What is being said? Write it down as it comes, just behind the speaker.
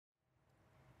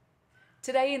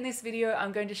Today in this video,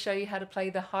 I'm going to show you how to play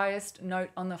the highest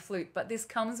note on the flute, but this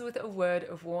comes with a word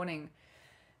of warning.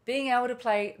 Being able to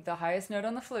play the highest note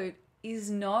on the flute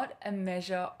is not a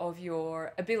measure of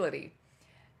your ability.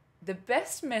 The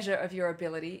best measure of your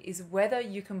ability is whether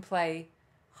you can play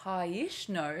high-ish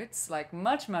notes, like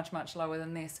much lower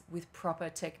than this, with proper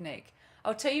technique.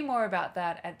 I'll tell you more about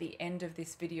that at the end of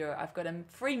this video. I've got a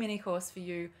free mini course for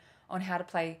you on how to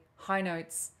play high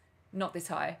notes, not this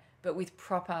high, but with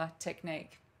proper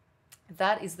technique.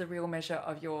 That is the real measure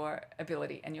of your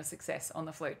ability and your success on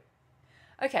the flute.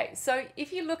 Okay, so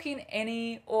if you look in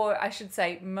any, or I should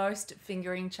say most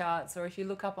fingering charts, or if you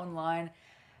look up online,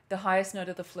 the highest note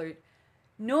of the flute,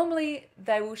 normally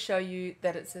they will show you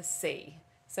that it's a C.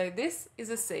 So this is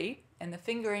a C, and the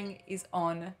fingering is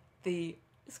on the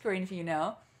screen for you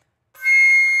now.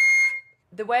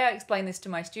 The way I explain this to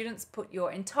my students, put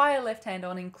your entire left hand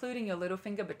on, including your little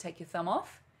finger, but take your thumb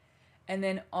off. And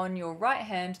then on your right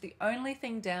hand, the only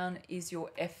thing down is your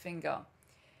F finger.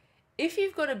 If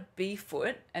you've got a B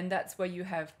foot, and that's where you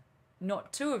have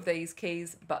not two of these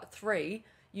keys, but three,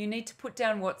 you need to put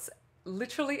down what's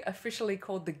literally officially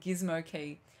called the gizmo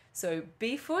key. So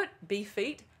B foot, B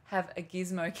feet have a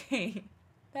gizmo key.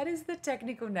 That is the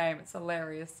technical name, it's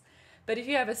hilarious. But if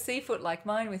you have a C foot like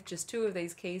mine with just two of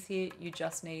these keys here, you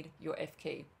just need your F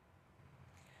key.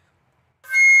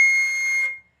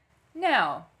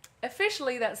 Now,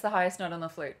 officially that's the highest note on the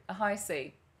flute, a high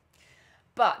C.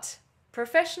 But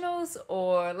professionals,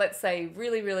 or let's say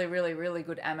really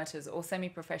good amateurs or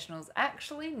semi-professionals,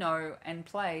 actually know and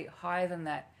play higher than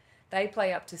that. They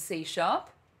play up to C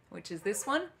sharp, which is this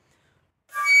one.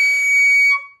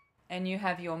 And you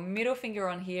have your middle finger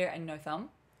on here and no thumb.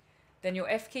 Then your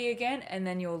F key again, and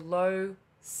then your low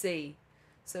C.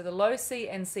 So the low C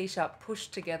and C sharp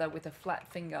pushed together with a flat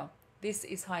finger. This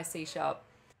is high C sharp.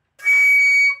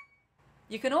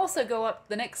 You can also go up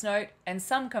the next note, and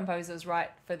some composers write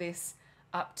for this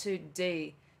up to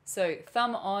D. So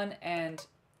thumb on and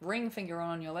ring finger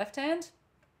on your left hand.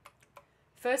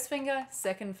 First finger,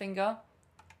 second finger,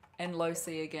 and low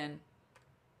C again.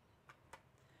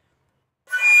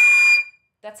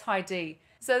 That's high D.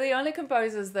 So the only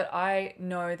composers that I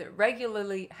know that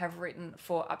regularly have written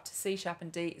for up to C sharp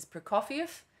and D is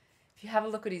Prokofiev. If you have a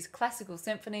look at his classical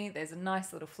symphony, there's a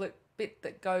nice little flute bit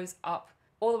that goes up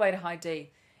all the way to high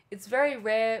D. It's very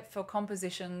rare for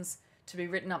compositions to be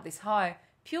written up this high,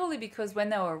 purely because when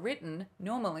they were written,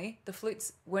 normally the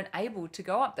flutes weren't able to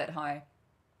go up that high.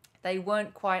 They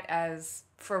weren't quite as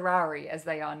Ferrari as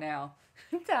they are now.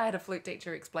 I had a flute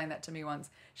teacher explain that to me once.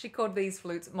 She called these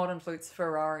flutes, modern flutes,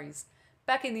 Ferraris.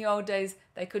 Back in the old days,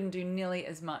 they couldn't do nearly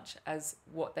as much as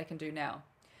what they can do now.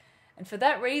 And for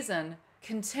that reason,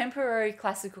 contemporary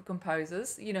classical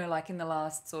composers, you know, like in the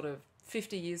last sort of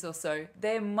 50 years or so,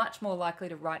 they're much more likely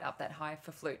to write up that high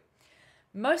for flute.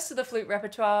 Most of the flute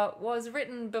repertoire was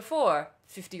written before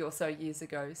 50 or so years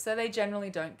ago, so they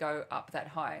generally don't go up that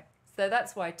high. So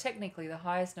that's why technically the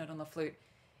highest note on the flute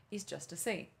is just a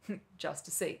C, just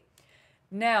a C.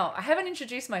 Now, I haven't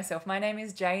introduced myself. My name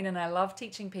is Jane, and I love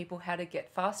teaching people how to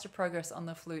get faster progress on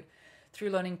the flute through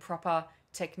learning proper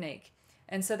technique.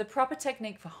 And so the proper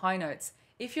technique for high notes,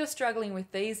 if you're struggling with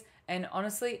these, and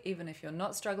honestly, even if you're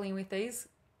not struggling with these,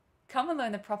 come and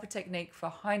learn the proper technique for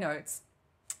high notes,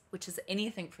 which is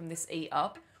anything from this E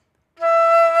up.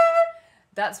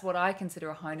 That's what I consider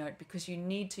a high note, because you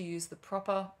need to use the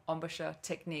proper embouchure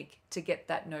technique to get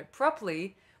that note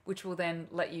properly, which will then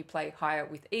let you play higher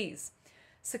with ease.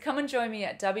 So come and join me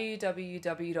at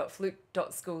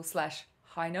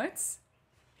www.flute.school/high notes,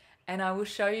 and I will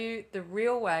show you the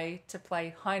real way to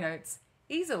play high notes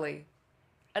easily.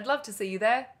 I'd love to see you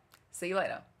there. See you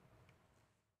later.